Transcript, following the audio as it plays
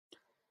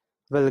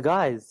Well,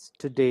 guys,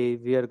 today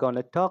we are going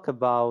to talk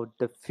about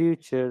the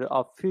future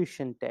of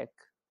fusion tech,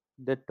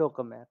 the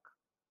tokamak.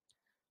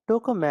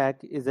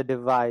 Tokamak is a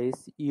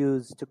device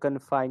used to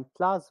confine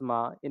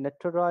plasma in a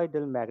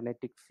toroidal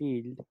magnetic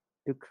field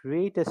to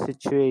create a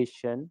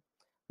situation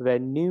where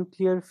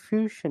nuclear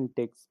fusion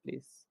takes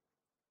place.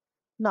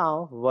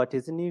 Now, what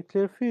is a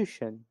nuclear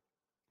fusion?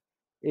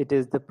 It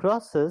is the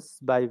process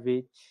by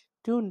which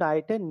two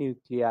lighter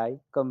nuclei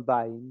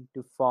combine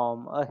to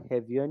form a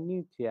heavier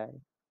nuclei.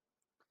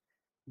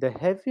 The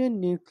heavier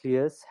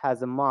nucleus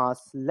has a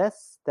mass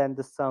less than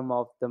the sum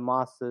of the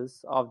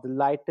masses of the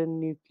lighter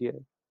nuclei.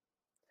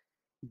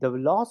 The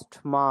lost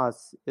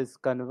mass is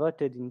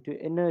converted into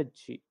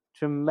energy,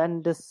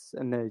 tremendous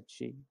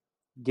energy,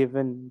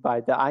 given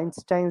by the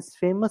Einstein's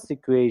famous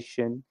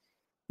equation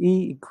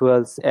E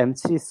equals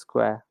mc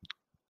square.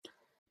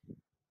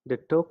 The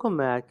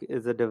tokamak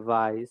is a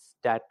device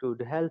that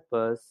would help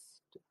us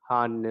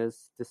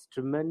harness this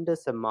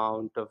tremendous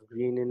amount of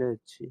green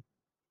energy.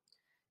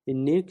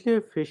 In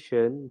nuclear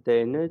fission, the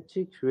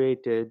energy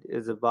created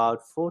is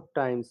about 4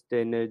 times the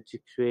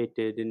energy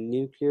created in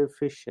nuclear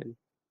fission.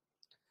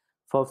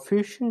 For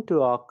fusion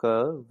to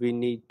occur, we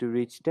need to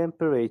reach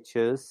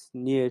temperatures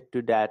near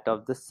to that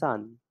of the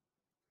Sun.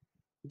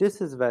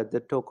 This is where the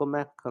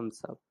tokamak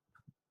comes up.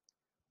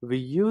 We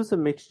use a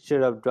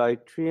mixture of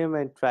deuterium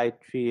and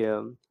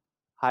tritium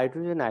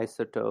hydrogen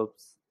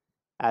isotopes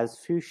as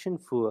fusion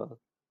fuel.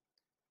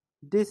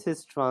 This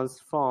is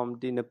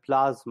transformed in a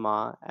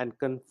plasma and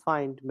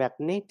confined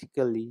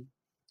magnetically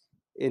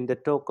in the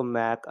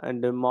tokamak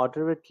under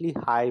moderately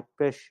high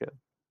pressure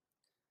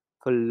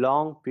for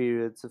long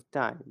periods of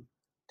time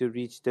to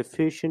reach the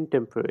fusion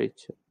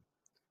temperature.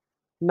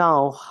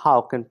 Now,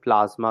 how can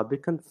plasma be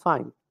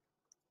confined?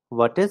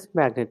 What is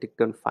magnetic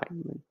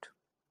confinement?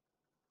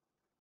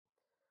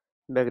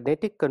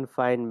 Magnetic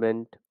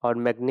confinement or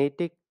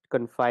magnetic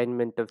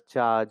confinement of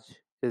charge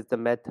is the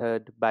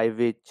method by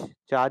which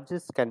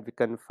charges can be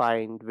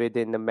confined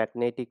within a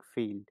magnetic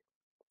field.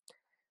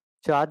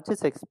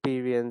 Charges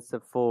experience a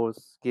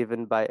force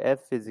given by F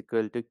is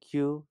equal to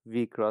Q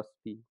V cross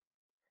P,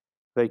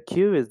 where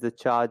Q is the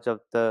charge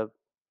of the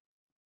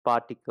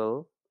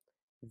particle,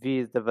 V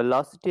is the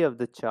velocity of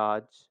the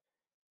charge,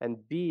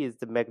 and B is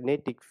the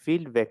magnetic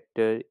field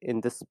vector in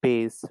the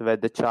space where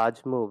the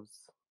charge moves.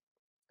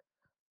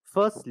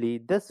 Firstly,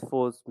 this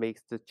force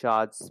makes the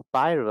charge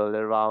spiral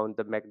around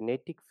the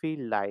magnetic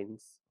field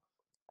lines,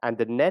 and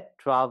the net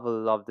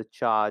travel of the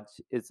charge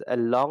is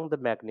along the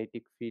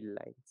magnetic field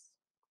lines.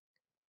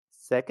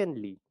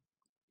 Secondly,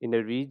 in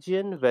a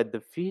region where the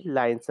field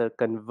lines are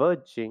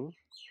converging,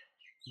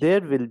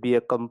 there will be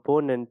a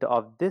component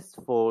of this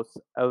force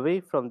away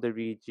from the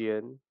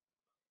region,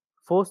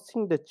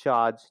 forcing the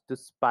charge to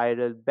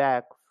spiral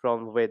back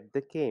from where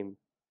they came.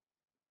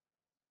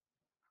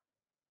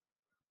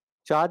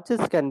 Charges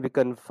can be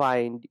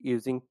confined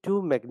using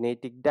two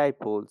magnetic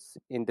dipoles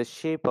in the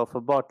shape of a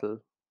bottle.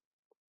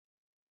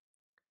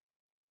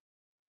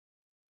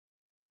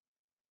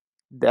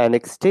 An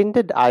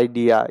extended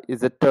idea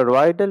is a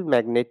toroidal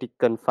magnetic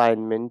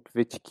confinement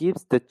which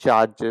keeps the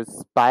charges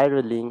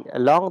spiraling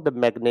along the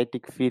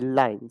magnetic field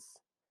lines.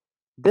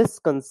 This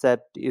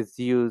concept is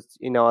used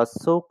in our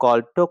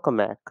so-called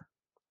tokamak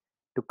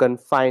to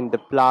confine the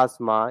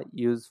plasma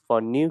used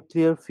for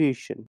nuclear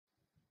fusion.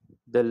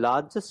 The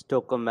largest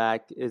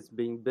tokamak is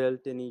being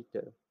built in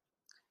ITER.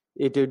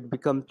 It would be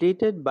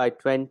completed by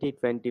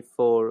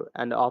 2024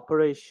 and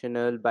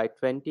operational by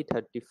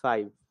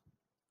 2035.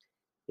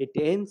 It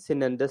aims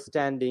in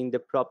understanding the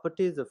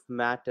properties of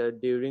matter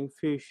during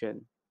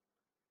fusion,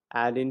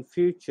 and in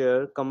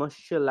future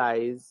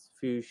commercialize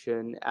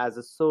fusion as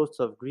a source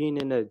of green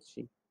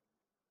energy.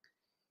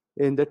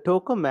 In the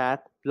tokamak,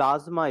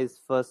 plasma is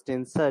first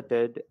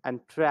inserted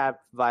and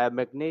trapped via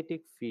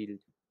magnetic field.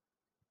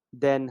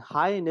 Then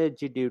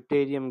high-energy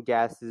deuterium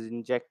gas is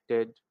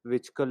injected,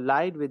 which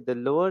collide with the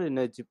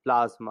lower-energy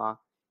plasma,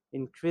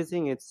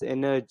 increasing its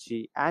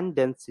energy and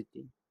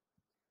density.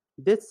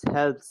 This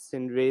helps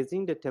in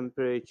raising the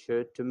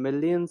temperature to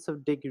millions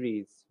of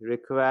degrees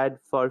required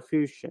for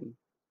fusion.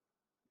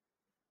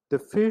 The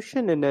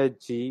fusion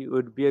energy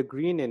would be a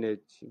green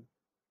energy.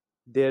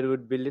 There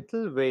would be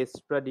little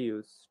waste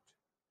produced.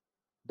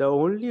 The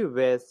only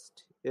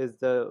waste is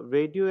the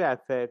radio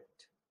effect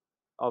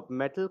of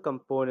metal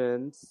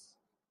components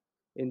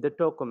in the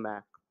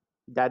tokamak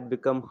that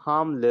become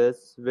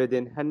harmless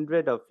within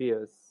hundreds of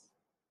years.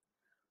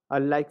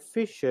 Unlike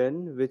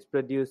fission, which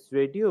produces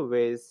radio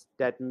waste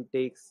that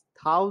takes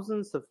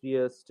thousands of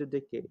years to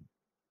decay,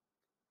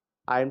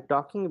 I am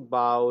talking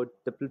about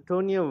the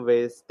plutonium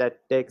waste that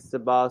takes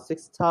about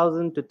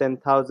 6,000 to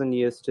 10,000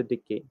 years to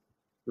decay,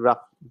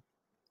 roughly.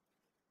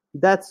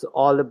 That's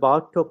all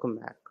about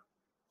tokamak.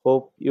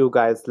 Hope you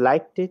guys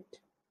liked it.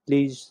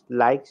 Please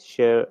like,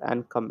 share,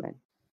 and comment.